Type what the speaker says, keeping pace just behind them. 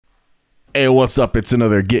Hey, what's up? It's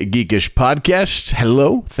another Get Geekish podcast.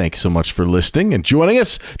 Hello. Thanks so much for listening and joining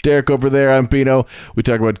us. Derek over there. I'm Pino. We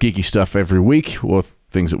talk about geeky stuff every week. Well,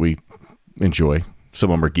 things that we enjoy.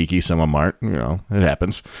 Some of them are geeky, some of them aren't. You know, it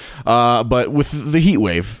happens. But with the heat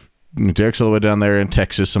wave, Derek's all the way down there in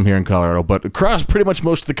Texas. I'm here in Colorado. But across pretty much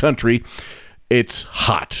most of the country, it's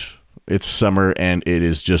hot. It's summer, and it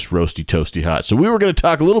is just roasty, toasty hot. So we were going to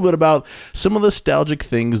talk a little bit about some of the nostalgic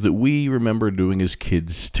things that we remember doing as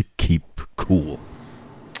kids to keep cool.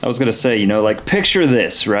 I was going to say, like picture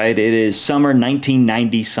this, right? It is summer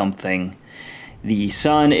 1990 something. The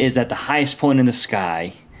sun is at the highest point in the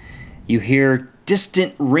sky. You hear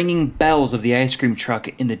distant ringing bells of the ice cream truck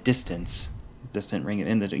in the distance. Distant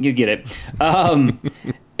ringing you get it.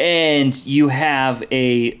 And you have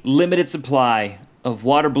a limited supply of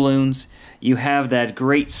water balloons. You have that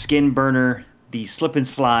great skin burner, the slip and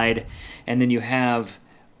slide, and then you have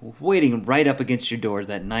waiting right up against your door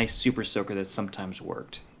that nice super soaker that sometimes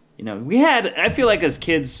worked. I feel like as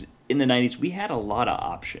kids in the 90s, we had a lot of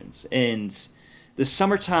options, and the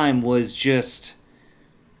summertime was just,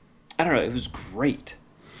 I don't know, it was great.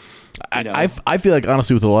 I feel like,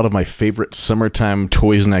 honestly, with a lot of my favorite summertime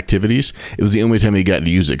toys and activities, it was the only time you got to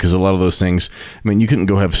use it, because a lot of those things, you couldn't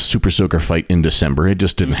go have Super Soaker fight in December. It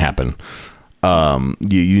just didn't happen.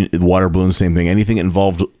 Water balloons, same thing. Anything that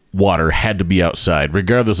involved water had to be outside,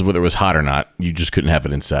 regardless of whether it was hot or not. You just couldn't have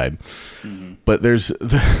it inside. Mm-hmm. But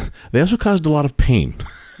they also caused a lot of pain.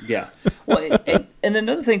 Yeah. Well, and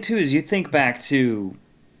another thing, too, is you think back to,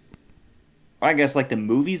 I guess, like the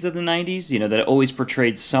movies of the 90s, that always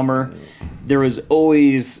portrayed summer. There was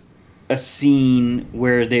always a scene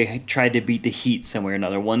where they tried to beat the heat somewhere or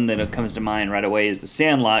another. One that comes to mind right away is The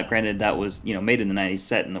Sandlot. Granted, that was, made in the 90s,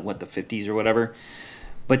 set in the 50s or whatever.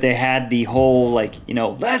 But they had the whole,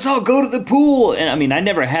 let's all go to the pool. And, I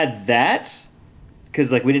never had that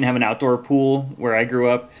because, we didn't have an outdoor pool where I grew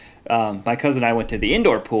up. My cousin and I went to the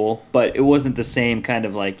indoor pool, but it wasn't the same kind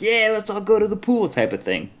of let's all go to the pool type of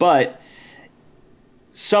thing. But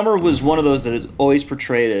summer was one of those that is always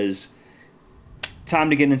portrayed as time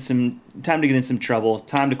to get in some trouble,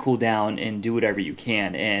 time to cool down and do whatever you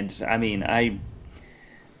can. And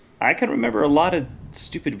I can remember a lot of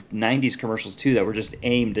stupid 90s commercials too that were just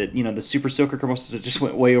aimed at, the Super Soaker commercials that just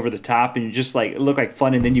went way over the top and you just it looked like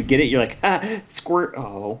fun, and then you get it, you're like, squirt.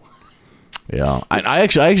 Oh. Yeah. I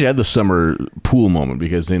actually had the summer pool moment,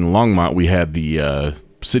 because in Longmont we had the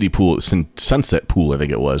city pool, Sunset Pool, I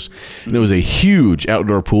think it was. And it was a huge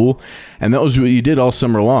outdoor pool, and that was what you did all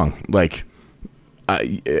summer long.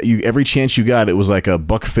 Every chance you got, it was like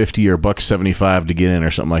 $1.50 or $1.75 to get in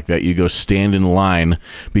or something like that. You go stand in line,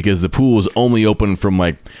 because the pool was only open from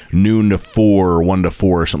noon to 4 or 1 to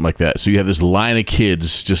 4 or something like that. So you have this line of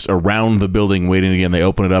kids just around the building waiting again. They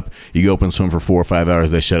open it up, you go up and swim for 4 or 5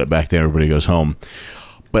 hours, they shut it back down, everybody goes home.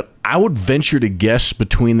 But I would venture to guess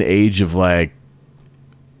between the age of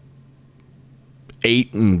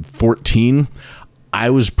 8 and 14,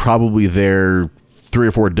 I was probably there 3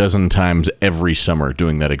 or 4 dozen times every summer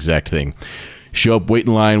doing that exact thing. Show up, wait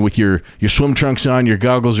in line with your swim trunks on, your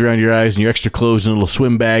goggles around your eyes, and your extra clothes in a little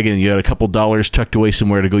swim bag, and you had a couple dollars tucked away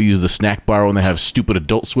somewhere to go use the snack bar when they have stupid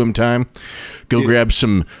adult swim time. Go grab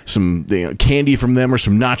some candy from them or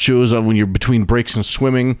some nachos when you're between breaks and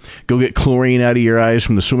swimming. Go get chlorine out of your eyes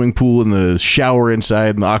from the swimming pool and the shower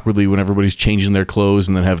inside, and awkwardly when everybody's changing their clothes,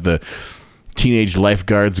 and then have the teenage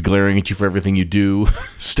lifeguards glaring at you for everything you do,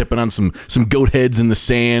 stepping on some goat heads in the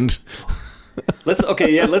sand. Let's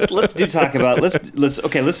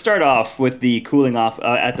start off with the cooling off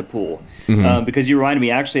at the pool. Mm-hmm. Because you reminded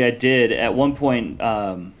me, actually, I did at one point,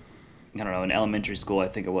 I don't know, in elementary school, I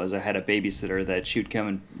think it was, I had a babysitter that she would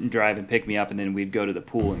come and drive and pick me up, and then we'd go to the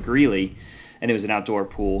pool in Greeley, and it was an outdoor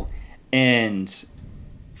pool. And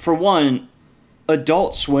for one,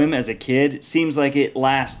 Adult Swim as a kid seems like it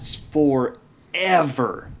lasts forever.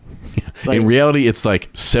 In reality, it's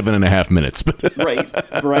 7.5 minutes.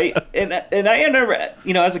 right. And I never,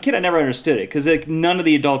 as a kid, I never understood it, because none of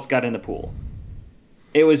the adults got in the pool.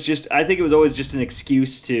 It was just, I think it was always just an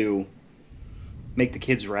excuse to make the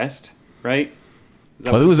kids rest, right?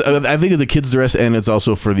 I think of the kids' rest, and it's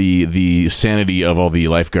also for the sanity of all the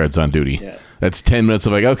lifeguards on duty. Yeah. That's 10 minutes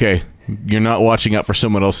of okay, you're not watching out for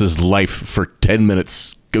someone else's life for 10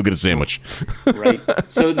 minutes. Go get a sandwich. Right.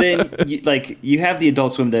 So then, you have the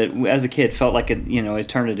Adult Swim that, as a kid, felt like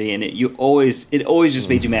eternity, and it always just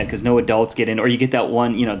made you mad because no adults get in, or you get that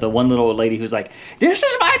one, the one little old lady who's like, "This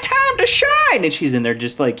is my time to shine," and she's in there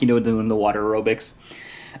just doing the water aerobics.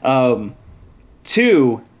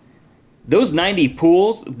 2, those 90s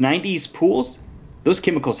pools, those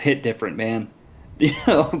chemicals hit different, man.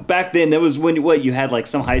 back then, that was when you had like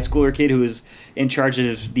some high schooler kid who was in charge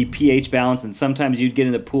of the pH balance, and sometimes you'd get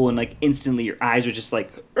in the pool and like instantly your eyes would just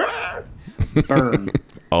like burn.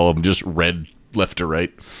 All of them just red left to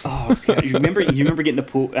right. Oh, God. You remember getting the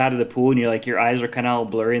pool out of the pool and you're like your eyes are kind of all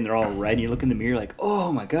blurry and they're all red, and you look in the mirror like,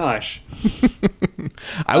 oh my gosh.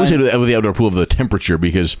 I always hated with the outdoor pool of the temperature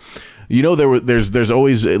because. There's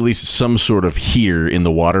always at least some sort of heater in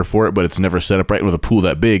the water for it, but it's never set up right. With a pool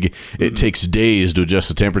that big, it takes days to adjust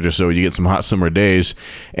the temperature. So you get some hot summer days,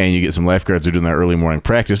 and you get some lifeguards who are doing that early morning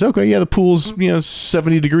practice. Okay, yeah, the pool's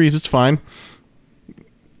 70 degrees. It's fine.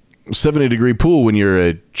 70-degree pool when you're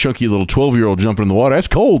a chunky little 12-year-old jumping in the water. That's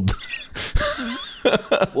cold.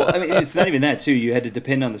 Well, I mean, it's not even that, too. You had to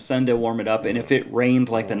depend on the sun to warm it up, and if it rained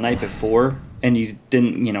like the night before and you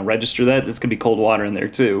didn't, register that, it's going to be cold water in there,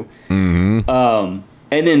 too. Mm-hmm.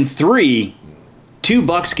 And then $2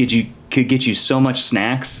 could get you so much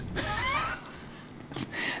snacks.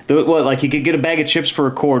 You could get a bag of chips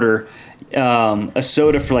for $0.25, a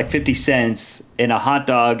soda for like 50 cents, and a hot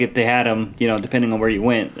dog if they had them, depending on where you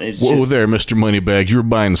went. Whoa there, Mr. Moneybags. You were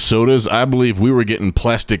buying sodas? I believe we were getting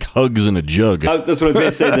plastic hugs in a jug. That's what I was going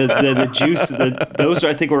to say. The juice, those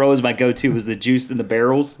I think were always my go-to, was the juice in the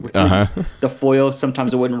barrels. The foil,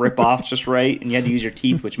 sometimes it wouldn't rip off just right, and you had to use your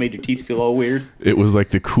teeth, which made your teeth feel all weird. It was like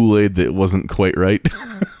the Kool-Aid that wasn't quite right.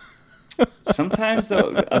 Sometimes,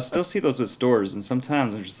 though, I still see those at stores, and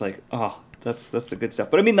sometimes I'm just like, oh, that's the good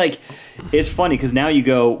stuff. But I mean, like, it's funny because now you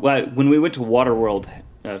go, when we went to Waterworld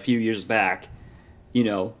a few years back,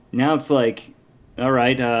 now it's like, all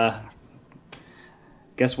right,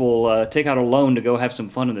 guess we'll take out a loan to go have some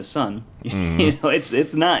fun in the sun. Mm-hmm.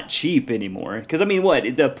 It's not cheap anymore. Because I mean,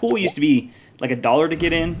 the pool used to be like $1 to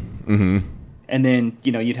get in, mm-hmm. and then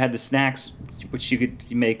you'd had the snacks, which you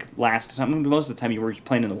could make last. I mean, most of the time you were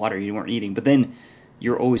playing in the water, you weren't eating, but then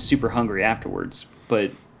you're always super hungry afterwards.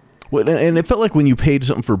 But well, and it felt like when you paid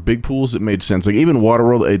something for big pools, it made sense. Like even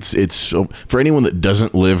Waterworld, it's for anyone that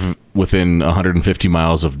doesn't live within 150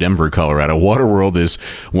 miles of Denver, Colorado. Waterworld is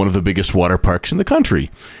one of the biggest water parks in the country,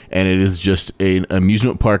 and it is just an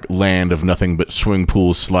amusement park land of nothing but swimming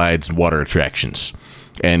pools, slides, and water attractions,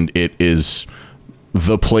 and it is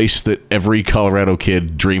the place that every Colorado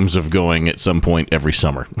kid dreams of going at some point every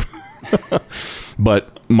summer.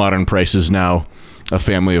 But modern prices now, a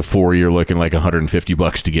family of 4, you're looking like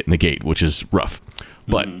 $150 to get in the gate, which is rough.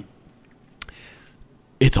 But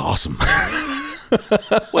it's awesome.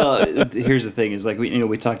 Well, here's the thing: is like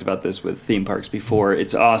we talked about this with theme parks before.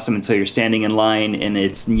 It's awesome until you're standing in line and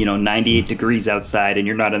it's 98 degrees outside and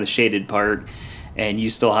you're not in the shaded part, and you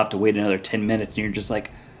still have to wait another 10 minutes, and you're just like,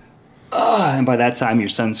 ugh. And by that time, your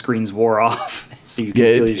sunscreen's wore off, so you can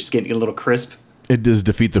feel you're just getting a little crisp. It does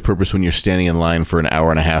defeat the purpose when you're standing in line for an hour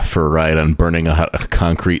and a half for a ride on burning a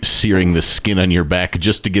concrete, searing the skin on your back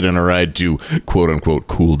just to get on a ride to quote unquote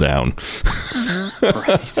cool down.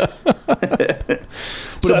 Right.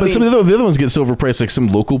 But some of the other ones get so overpriced, like some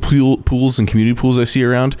local pools and community pools I see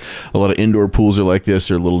around. A lot of indoor pools are like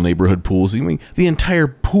this, or little neighborhood pools. I mean, the entire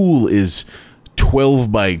pool is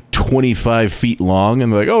 12 by 25 feet long,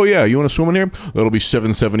 and they're like, "Oh yeah, you want to swim in here? That'll be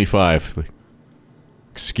 $775." Like,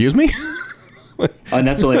 excuse me. And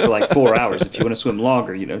that's only for like 4 hours. If you want to swim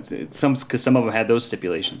longer, because some of them had those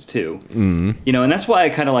stipulations too. Mm-hmm. And that's why I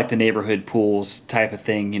kind of like the neighborhood pools type of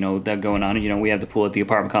thing. That going on. We have the pool at the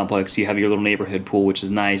apartment complex. You have your little neighborhood pool, which is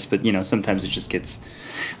nice, but sometimes it just gets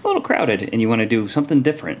a little crowded, and you want to do something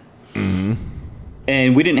different. Mm-hmm.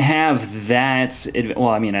 And we didn't have that. Well,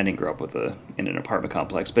 I mean, I didn't grow up in an apartment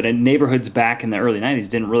complex, but in neighborhoods back in the early '90s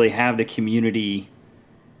didn't really have the community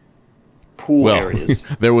pool areas.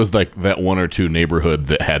 There was like that one or two neighborhood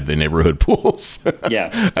that had the neighborhood pools.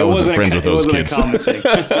 Yeah, I wasn't friends with those kids. It wasn't a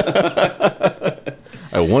common thing.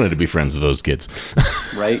 I wanted to be friends with those kids.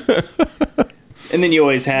 Right. And then you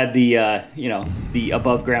always had the the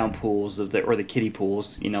above ground pools or the kiddie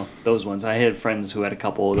pools. Those ones. I had friends who had a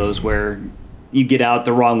couple of those where you get out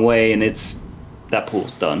the wrong way and that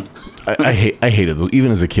pool's done. I hated those.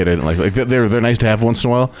 Even as a kid, I didn't like they're nice to have once in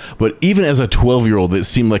a while. But even as a 12-year-old, it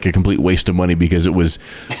seemed like a complete waste of money because it was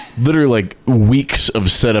literally like weeks of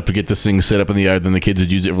setup to get this thing set up in the yard. Then the kids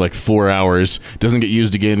would use it for like 4 hours. Doesn't get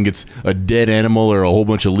used again. Gets a dead animal or a whole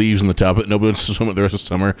bunch of leaves on the top of it. Nobody wants to swim it the rest of the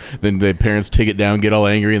summer. Then the parents take it down, get all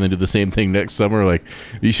angry, and then do the same thing next summer. Like,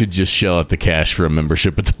 you should just shell out the cash for a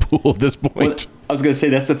membership at the pool at this point. Well, I was gonna say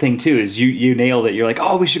that's the thing too. Is you nailed it. You're like,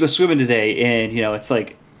 oh, we should go swimming today, and it's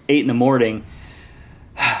like 8 a.m.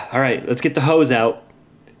 All right, let's get the hose out.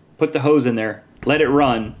 Put the hose in there. Let it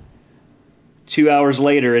run. 2 hours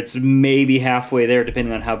later, it's maybe halfway there,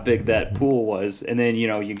 depending on how big that pool was. And then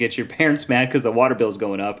you get your parents mad because the water bill's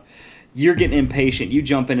going up. you're getting impatient. You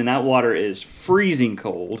jump in, and that water is freezing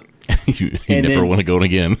cold. you never want to go in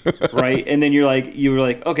again. Right? And then you were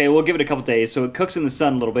like, okay, we'll give it a couple days. So it cooks in the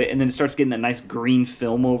sun a little bit, and then it starts getting that nice green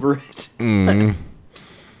film over it.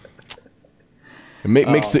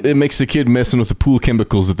 It makes the kid messing with the pool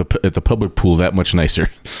chemicals at the public pool that much nicer.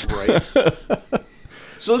 Right.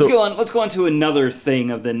 So let's go on to another thing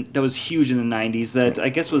that was huge in the 90s that I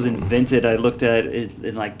guess was invented. I looked at it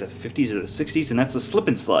in like the 50s or the 60s, and that's the slip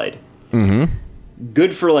and slide. Mm-hmm.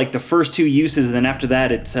 Good for like the first 2 uses, and then after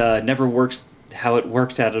that, it never works how it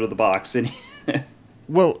worked out of the box. And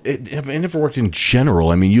well, it never worked in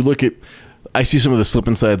general. I mean, you look at. I see some of the slip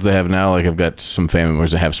and slides they have now. Like I've got some family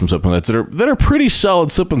members that have some slip and slides that are pretty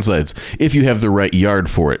solid slip and slides if you have the right yard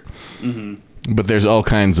for it. Mm-hmm. But there's all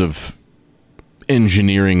kinds of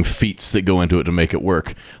engineering feats that go into it to make it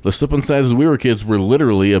work. The slip and slides as we were kids were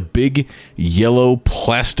literally a big yellow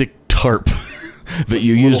plastic tarp that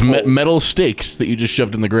you used metal stakes that you just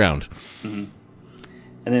shoved in the ground. Mm-hmm.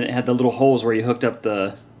 And then it had the little holes where you hooked up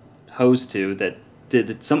the hose to that.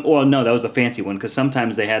 Well, no, that was a fancy one because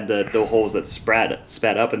sometimes they had the holes that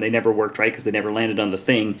spat up and they never worked right because they never landed on the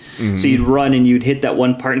thing. Mm-hmm. So you'd run and you'd hit that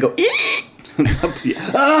one part and go,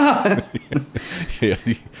 ah! Yeah,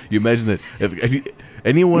 you imagine that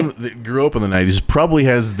anyone that grew up in the 90s probably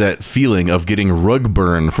has that feeling of getting rug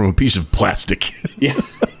burn from a piece of plastic. Yeah.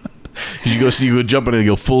 You go jump in and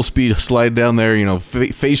you go full speed, slide down there,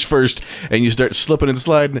 face first, and you start slipping and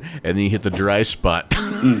sliding, and then you hit the dry spot.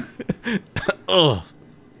 Well,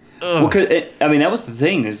 that was the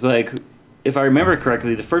thing. Is like, if I remember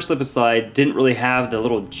correctly, the first slip and slide didn't really have the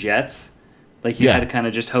little jets. Like you had to kind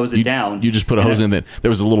of just hose it down. You just put a hose in there. There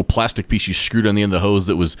was a little plastic piece you screwed on the end of the hose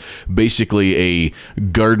that was basically a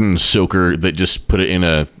garden soaker that just put it in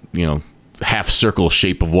a half circle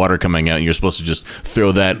shape of water coming out, and you're supposed to just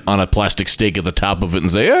throw that on a plastic stake at the top of it and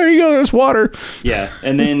say, "There you go, there's water." Yeah,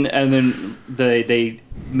 and then they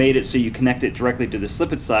made it so you connect it directly to the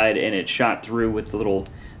slip and slide, and it shot through with the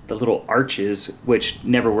little arches, which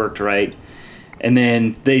never worked right. And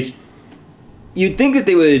then you'd think that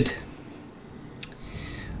they would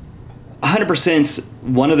 100%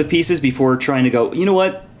 one of the pieces before trying to go, you know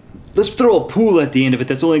what? Let's throw a pool at the end of it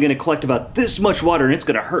that's only going to collect about this much water, and it's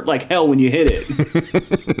going to hurt like hell when you hit it.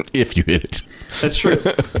 If you hit it. That's true.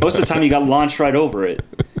 Most of the time you got launched right over it.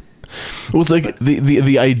 Well, it's like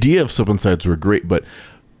the idea of slip and slides were great, but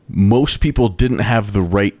most people didn't have the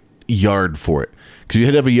right yard for it. Because you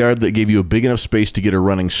had to have a yard that gave you a big enough space to get a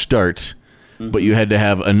running start, but you had to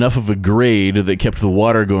have enough of a grade that kept the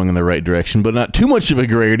water going in the right direction, but not too much of a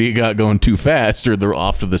grade you got going too fast or they're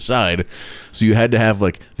off to the side. So you had to have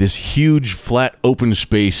like this huge flat open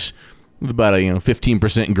space with about a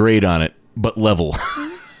 15% grade on it, but level.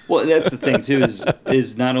 Well, that's the thing too.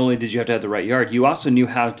 Is not only did you have to have the right yard, you also you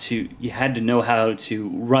had to know how to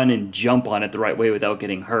run and jump on it the right way without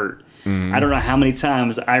getting hurt. Mm-hmm. I don't know how many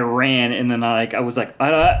times I ran and then I was like,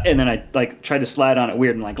 and then I like tried to slide on it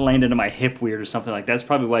weird and like landed on my hip weird or something like that. That's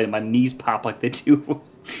probably why my knees pop like they do.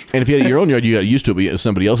 And if you had your own yard, you got used to it, but you had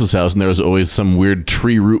somebody else's house, and there was always some weird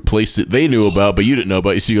tree root place that they knew about, but you didn't know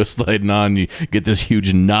about. So you go sliding on, you get this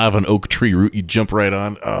huge knob of an oak tree root, you jump right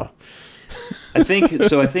on. Oh. I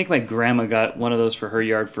think my grandma got one of those for her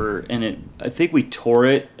yard I think we tore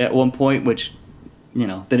it at one point, which,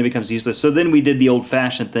 then it becomes useless. So then we did the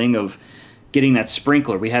old-fashioned thing of getting that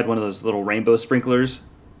sprinkler. We had one of those little rainbow sprinklers,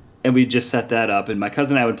 and we just set that up. And my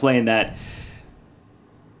cousin and I would play in that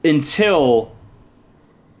until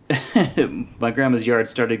my grandma's yard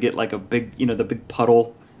started to get like a big, the big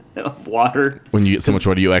puddle of water. When you get so much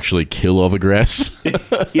water, you actually kill all the grass.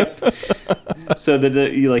 Yep. So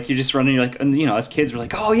that you're just running. You're like, and as kids, we're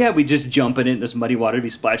like, oh yeah, we just jump in this muddy water to be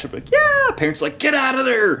splashed up. Like, yeah. Parents are like, get out of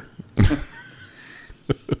there.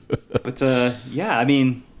 But yeah, I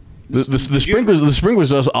mean, the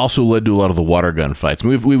sprinklers also led to a lot of the water gun fights.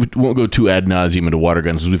 We won't go too ad nauseum into water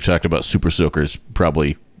guns, as we've talked about super soakers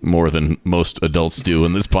probably more than most adults do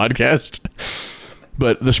in this podcast.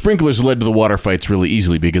 But the sprinklers led to the water fights really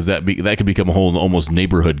easily because that could become a whole almost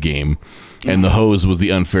neighborhood game, and the hose was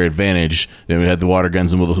the unfair advantage. Then we had the water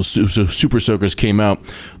guns, and when the super soakers came out,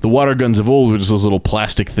 the water guns of old were just those little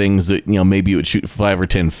plastic things that maybe it would shoot 5 or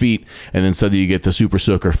 10 feet, and then suddenly you get the Super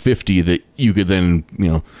Soaker 50 that you could then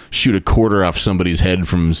shoot a quarter off somebody's head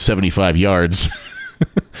from 75 yards,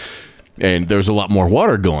 and there was a lot more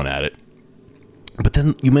water going at it. But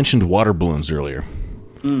then you mentioned water balloons earlier.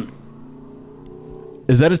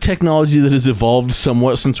 Is that a technology that has evolved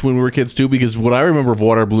somewhat since when we were kids too? Because what I remember of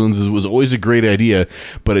water balloons is it was always a great idea,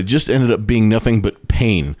 but it just ended up being nothing but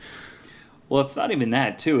pain. Well, it's not even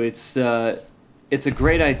that too. It's it's a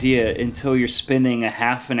great idea until you're spending a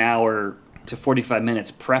half an hour to 45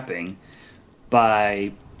 minutes prepping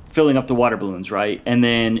by filling up the water balloons, right? And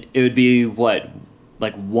then it would be what,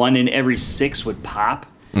 like 1 in every 6 would pop.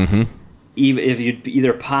 Mm-hmm. Even if you'd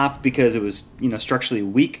either pop because it was, structurally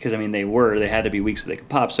weak, because I mean they had to be weak so they could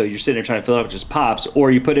pop. So you're sitting there trying to fill it up, it just pops,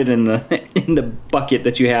 or you put it in the in the bucket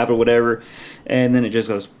that you have or whatever, and then it just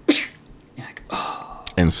goes. You're like, oh.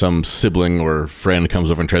 And some sibling or friend comes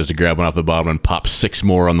over and tries to grab one off the bottom and pops 6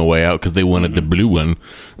 more on the way out because they wanted the blue one.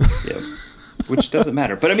 Yeah, which doesn't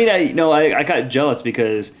matter. But I mean, I got jealous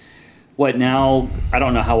because. What now? I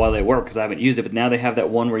don't know how well they work because I haven't used it, but now they have that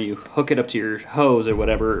one where you hook it up to your hose or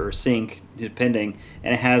whatever, or sink, depending,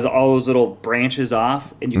 and it has all those little branches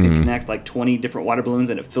off, and you can connect like 20 different water balloons,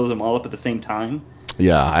 and it fills them all up at the same time.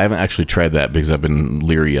 Yeah, I haven't actually tried that because I've been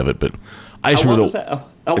leery of it, but I just remember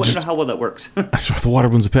I want to know how well that works. I swear the water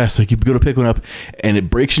balloons are past. Like you go to pick one up, and it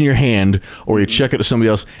breaks in your hand, or you check it to somebody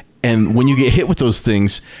else. And when you get hit with those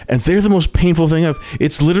things, and they're the most painful thing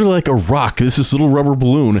it's literally like a rock. This is little rubber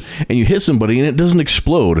balloon, and you hit somebody, and it doesn't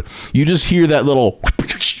explode. You just hear that little,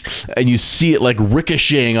 and you see it like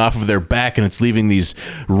ricocheting off of their back, and it's leaving these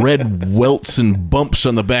red welts and bumps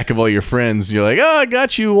on the back of all your friends. You're like, oh, I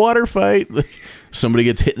got you, water fight. Somebody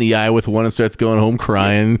gets hit in the eye with one and starts going home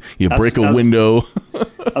crying. You break a window.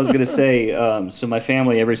 I was going to say, so my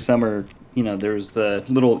family every summer, there's the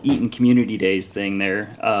little Eaton Community Days thing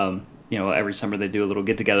there. Every summer they do a little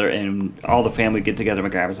get-together, and all the family get together at my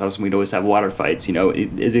grandma's house, and we'd always have water fights.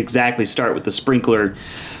 It exactly start with the sprinkler,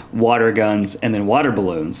 water guns, and then water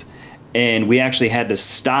balloons. And we actually had to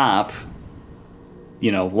stop,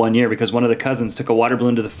 one year because one of the cousins took a water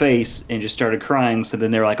balloon to the face and just started crying. So then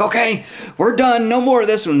they were like, okay, we're done. No more of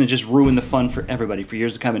this one. And it just ruined the fun for everybody for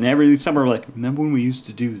years to come. And every summer we're like, remember when we used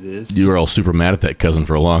to do this? You were all super mad at that cousin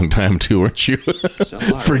for a long time too, weren't you? So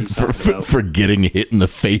for getting hit in the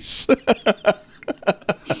face.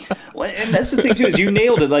 Well, and that's the thing too, is you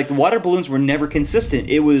nailed it. Like the water balloons were never consistent.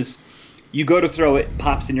 It was, you go to throw it,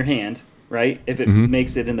 pops in your hand. Right, if it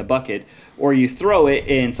makes it in the bucket, or you throw it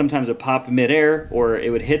and sometimes it pop midair, or it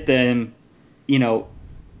would hit them,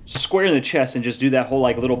 square in the chest and just do that whole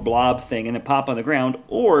like little blob thing and then pop on the ground.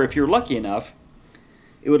 Or if you're lucky enough,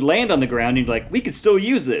 it would land on the ground and you're like, we could still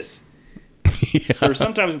use this. Yeah. Or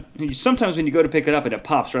sometimes when you go to pick it up and it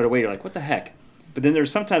pops right away, you're like, what the heck? But then there's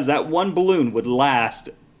sometimes that one balloon would last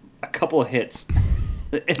a couple of hits,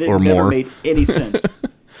 and it or never more. made any sense.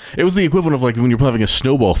 It was the equivalent of like when you're having a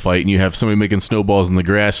snowball fight and you have somebody making snowballs in the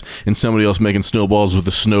grass and somebody else making snowballs with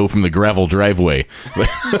the snow from the gravel driveway.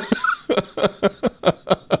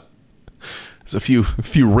 There's a few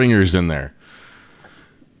ringers in there.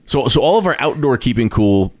 So all of our outdoor keeping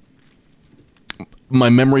cool, my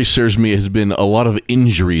memory serves me, has been a lot of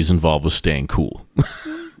injuries involved with staying cool.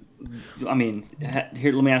 I mean,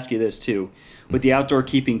 here, let me ask you this too. With the outdoor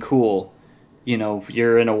keeping cool,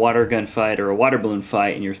 you're in a water gun fight or a water balloon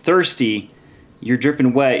fight and you're thirsty, you're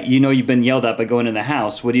dripping wet, you've been yelled at by going in the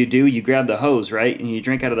house. What do? You grab the hose, right? And you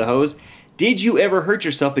drink out of the hose. Did you ever hurt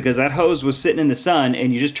yourself because that hose was sitting in the sun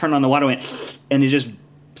and you just turn on the water and it just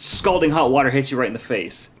scalding hot water hits you right in the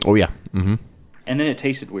face? Oh, yeah. Mm-hmm. And then it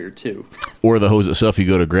tasted weird, too. Or the hose itself, you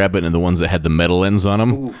go to grab it and the ones that had the metal ends on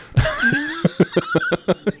them.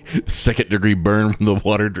 Second-degree burn from the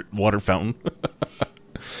water fountain.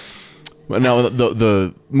 Now,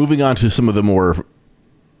 the moving on to some of the more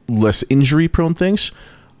less injury-prone things,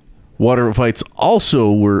 water fights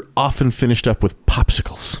also were often finished up with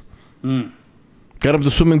popsicles. Got them to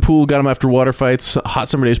the swimming pool, got them after water fights. Hot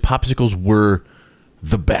summer days, popsicles were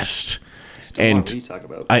the best. What you talk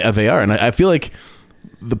about? They are, and I feel like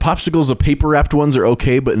the popsicles, the paper-wrapped ones are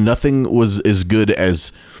okay, but nothing was as good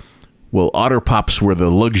as, well, Otter Pops were the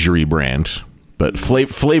luxury brand. But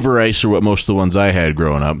Flavor Ice are what most of the ones I had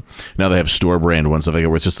growing up. Now they have store brand ones, stuff like that,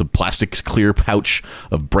 where it's just a plastic clear pouch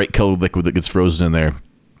of bright colored liquid that gets frozen in there.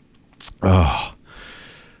 Oh,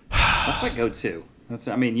 that's my go-to.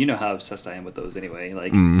 You know how obsessed I am with those anyway.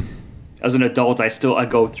 Like, as an adult, I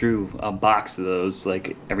go through a box of those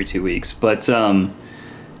like every 2 weeks. But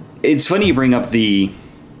it's funny you bring up the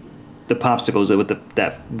popsicles with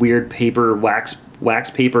that weird paper wax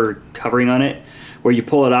paper covering on it, where you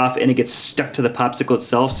pull it off and it gets stuck to the popsicle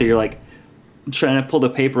itself. So you're like trying to pull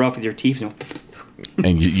the paper off with your teeth,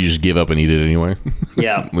 and you just give up and eat it anyway.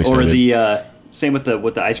 Yeah, or the same with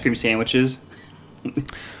the ice cream sandwiches.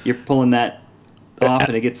 You're pulling that off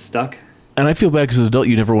and it gets stuck. And I feel bad because as an adult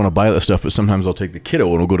you never want to buy that stuff, but sometimes I'll take the kiddo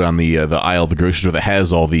and we'll go down the aisle of the grocery store that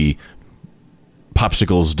has all the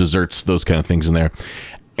popsicles, desserts, those kind of things in there.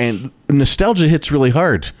 And nostalgia hits really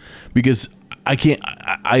hard because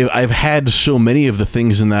I've had so many of the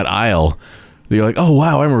things in that aisle You're like, oh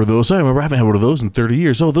wow, I remember those. I haven't had one of those in 30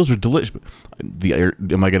 years. Oh, those were delicious.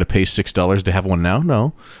 Am I going to pay $6 to have one now?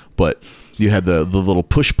 No, but you had the little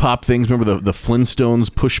push pop things. Remember the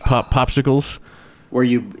Flintstones push pop popsicles? Where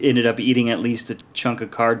you ended up eating at least a chunk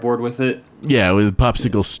of cardboard with it. Yeah, it was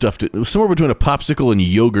popsicle stuffed. It was somewhere between a popsicle and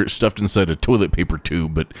yogurt stuffed inside a toilet paper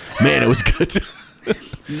tube. But man, it was good.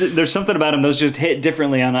 There's something about them; those just hit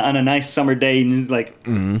differently on a nice summer day, and it's like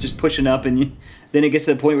just pushing up, and then it gets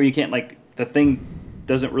to the point where you can't, like, the thing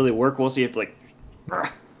doesn't really work well, so you have to, like.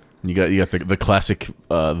 You got the classic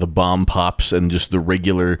the bomb pops and just the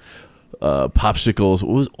regular popsicles.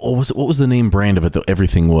 What was the name brand of it though?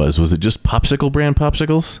 Everything was it just popsicle brand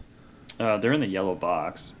popsicles? They're in the yellow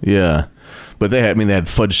box. Yeah, but they had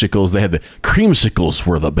fudgesicles. They had the creamsicles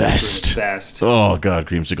were the best. Oh god,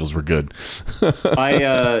 creamsicles were good.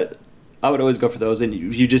 I would always go for those, and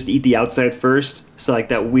you just eat the outside first. So like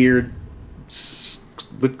that weird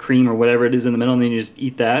whipped cream or whatever it is in the middle, and then you just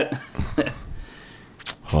eat that.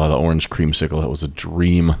 Oh, the orange creamsicle, that was a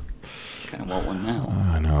dream. Kind of want one now.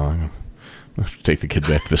 I know. I have to take the kid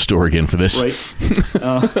back to the store again for this. Right.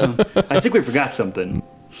 I think we forgot something.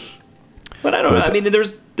 But I don't know. I mean,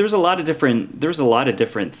 there's a lot of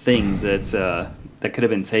different things that could have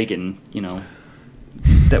been taken,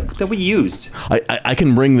 that we used. I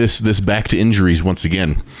can bring this back to injuries once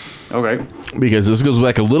again. Okay. Because this goes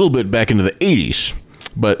back a little bit back into the 80s.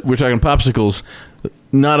 But we're talking popsicles,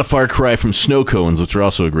 not a far cry from snow cones, which are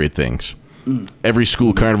also great things. Every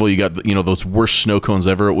school carnival, you got those worst snow cones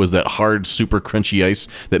ever. It was that hard, super crunchy ice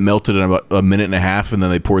that melted in about a minute and a half, and then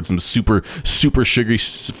they poured some super, super sugary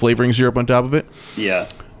flavoring syrup on top of it. Yeah.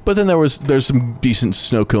 But then there's some decent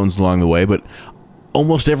snow cones along the way. But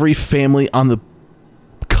almost every family in the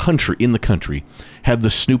country had the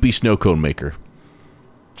Snoopy snow cone maker,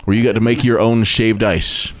 where you got to make your own shaved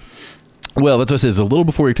ice. Well, that's what I said. It's a little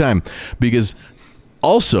before your time, because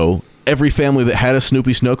also every family that had a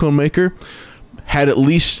Snoopy snow cone maker had at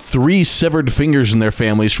least 3 severed fingers in their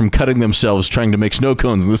families from cutting themselves trying to make snow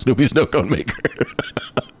cones in the Snoopy snow cone maker.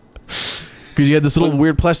 Because you had this little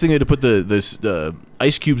weird plastic thing, you had to put the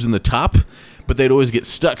ice cubes in the top, but they'd always get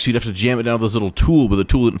stuck, so you'd have to jam it down with this little tool, but the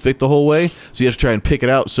tool didn't fit the whole way, so you have to try and pick it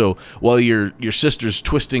out. So while your sister's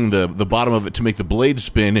twisting the bottom of it to make the blade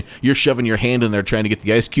spin, you're shoving your hand in there trying to get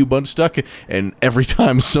the ice cube unstuck, and every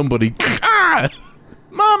time somebody...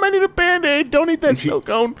 Mom, I need a Band-Aid. Don't eat that snow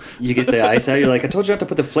cone. You get the ice out, you're like, I told you not to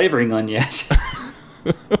put the flavoring on yet.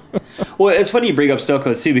 Well, it's funny you bring up snow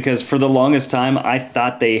cones, too, because for the longest time, I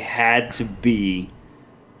thought they had to be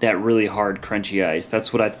that really hard, crunchy ice.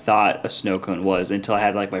 That's what I thought a snow cone was, until I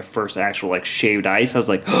had, like, my first actual, like, shaved ice. I was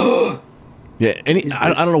like, yeah,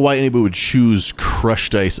 I don't know why anybody would choose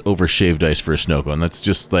crushed ice over shaved ice for a snow cone. That's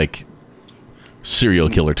just, like, serial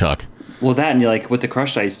killer talk. Well, that, and like with the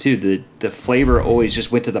crushed ice too, the flavor always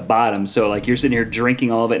just went to the bottom. So like you're sitting here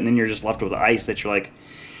drinking all of it, and then you're just left with ice that you're like,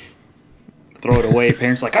 throw it away.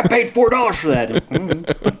 Parents are like, I paid $4 for that.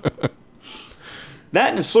 That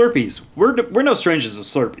and the Slurpees. We're no strangers to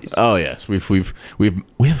Slurpees. Oh yes, we'll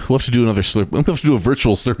have to do another Slurpee. We'll have to do a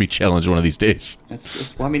virtual Slurpee challenge one of these days.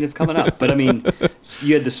 Well, I mean, it's coming up. But I mean,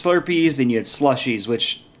 you had the Slurpees and you had slushies,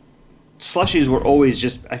 which slushies were always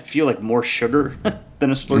just, I feel like, more sugar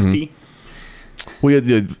than a Slurpee. Mm-hmm. We had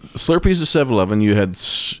the Slurpees at 7-Eleven. You had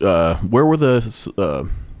where were the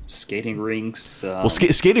skating rinks?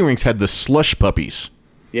 Skating rinks had the slush puppies.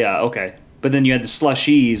 Yeah, okay. But then you had the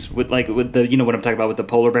slushies with the, you know what I'm talking about, with the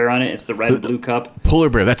polar bear on it. It's the red and blue cup. Polar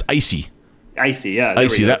bear, that's icy. Icy, yeah.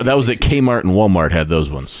 Icy. That was at Kmart and Walmart had those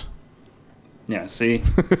ones. Yeah, see?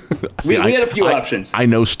 we had a few options. I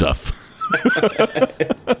know stuff.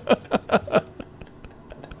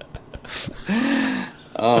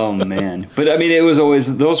 Oh man, but I mean,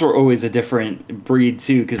 those were always a different breed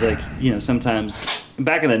too, because like, you know, sometimes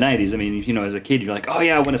back in the 90s, I mean, you know, as a kid, you're like, oh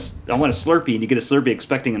yeah, I want a Slurpee, and you get a Slurpee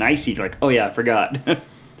expecting an icy, you're like, oh yeah, I forgot.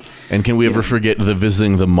 And can we ever forget the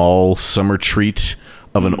visiting the mall summer treat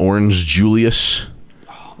of an orange Julius?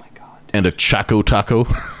 Oh my god! And a Choco Taco.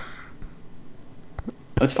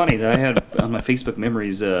 That's funny that I had on my Facebook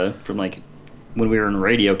memories from like when we were in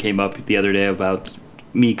radio came up the other day about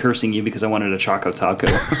me cursing you because I wanted a Choco Taco.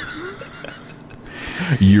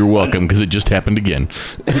 You're welcome, because it just happened again.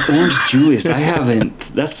 Orange Julius,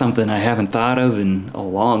 that's something I haven't thought of in a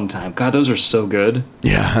long time. God, those are so good.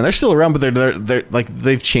 Yeah, and they're still around, but they're like,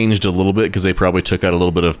 they've changed a little bit because they probably took out a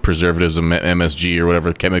little bit of preservatives and MSG or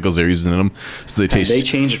whatever chemicals they're using in them. So they taste. They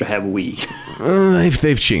changed, or have we?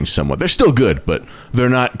 They've changed somewhat. They're still good, but they're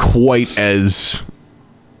not quite as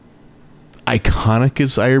iconic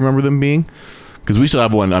as I remember them being. Because we still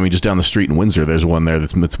have one, I mean, just down the street in Windsor, there's one there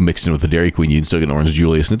that's mixed in with the Dairy Queen. You can still get an Orange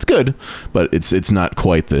Julius, and it's good, but it's not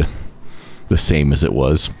quite the same as it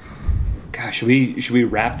was. Gosh, should we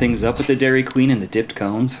wrap things up with the Dairy Queen and the dipped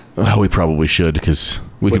cones? We probably should, because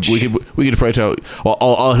we could probably tell.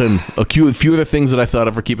 I'll hit in a few other things that I thought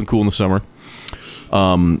of for keeping cool in the summer.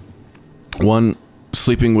 One,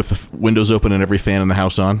 sleeping with the windows open and every fan in the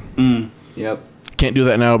house on. Yep. Can't do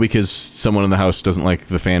that now because someone in the house doesn't like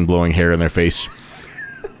the fan blowing hair in their face.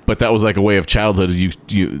 But that was like a way of childhood.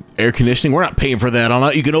 You air conditioning, we're not paying for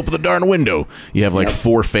that. You can open the darn window. You have like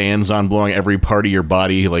 4 fans on blowing every part of your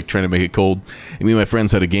body, like trying to make it cold. And me and my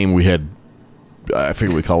friends had a game we had, I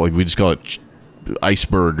forget what we call it. We just call it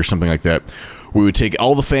Iceberg or something like that. We would take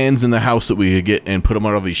all the fans in the house that we could get and put them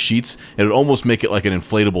on all these sheets. And it would almost make it like an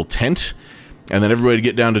inflatable tent. And then everybody would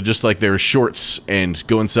get down to just like their shorts and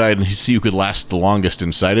go inside and see who could last the longest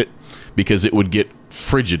inside it, because it would get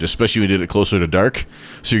frigid, especially when you did it closer to dark.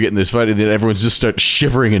 So you're getting this fight, and then everyone's just start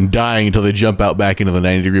shivering and dying until they jump out back into the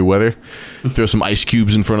 90-degree weather. Throw some ice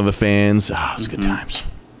cubes in front of the fans. It's good times.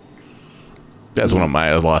 That's one of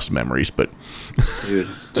my lost memories, but dude,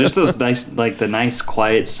 just those the nice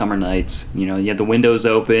quiet summer nights. You know, you have the windows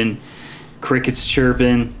open, crickets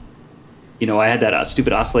chirping. You know, I had that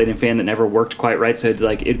stupid oscillating fan that never worked quite right, so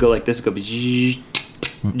it'd go like this. It'd go,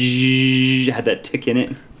 had that tick in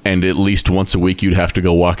it. And at least once a week, you'd have to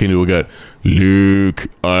go walk into a gut. Luke,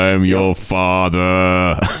 I'm your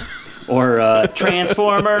father. Or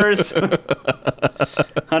Transformers.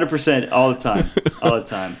 100% all the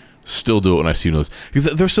time. Still do it when I see those.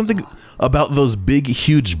 Because there's something about those big,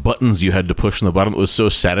 huge buttons you had to push on the bottom that was so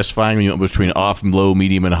satisfying when you went between off, low,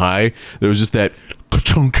 medium, and high. There was just that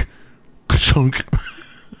ka-chunk, ka-chunk.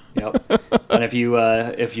 Yep. And if you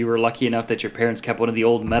were lucky enough that your parents kept one of the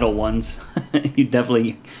old metal ones, you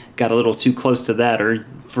definitely got a little too close to that, or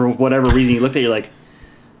for whatever reason you looked at it, you're like,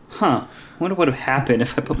 I wonder what would happen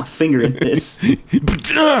if I put my finger in this.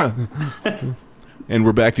 And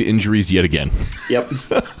we're back to injuries yet again. Yep.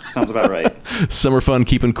 Sounds about right. Summer fun,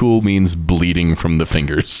 keeping cool means bleeding from the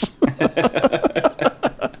fingers.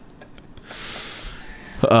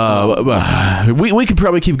 We could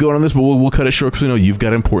probably keep going on this, but we'll cut it short because we know you've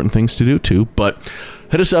got important things to do too. But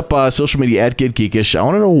hit us up social media at Get Geekish. I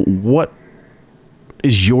want to know, what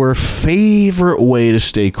is your favorite way to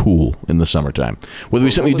stay cool in the summertime? Whether it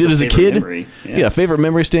be something you did as a kid, memory? Yeah, favorite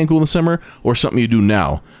memory staying cool in the summer, or something you do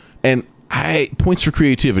now. And points for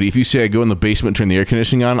creativity. If you say I go in the basement and turn the air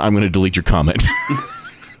conditioning on, I'm going to delete your comment.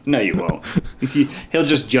 No, you won't. He'll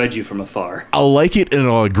just judge you from afar. I'll like it and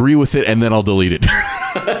I'll agree with it, and then I'll delete it.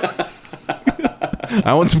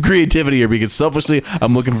 I want some creativity here because selfishly,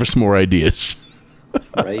 I'm looking for some more ideas.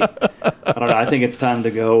 Right? I don't know. I think it's time to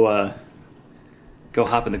go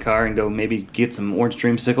hop in the car and go maybe get some orange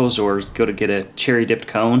dreamsicles or go to get a cherry dipped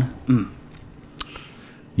cone.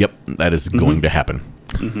 Yep, that is going to happen.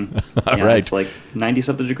 All right. It's like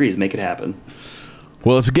 90-something degrees. Make it happen.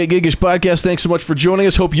 Well, it's a Get Geekish podcast. Thanks so much for joining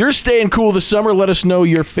us. Hope you're staying cool this summer. Let us know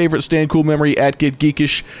your favorite staying cool memory at Get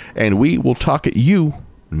Geekish, and we will talk at you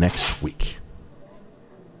next week.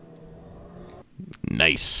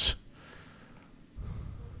 Nice.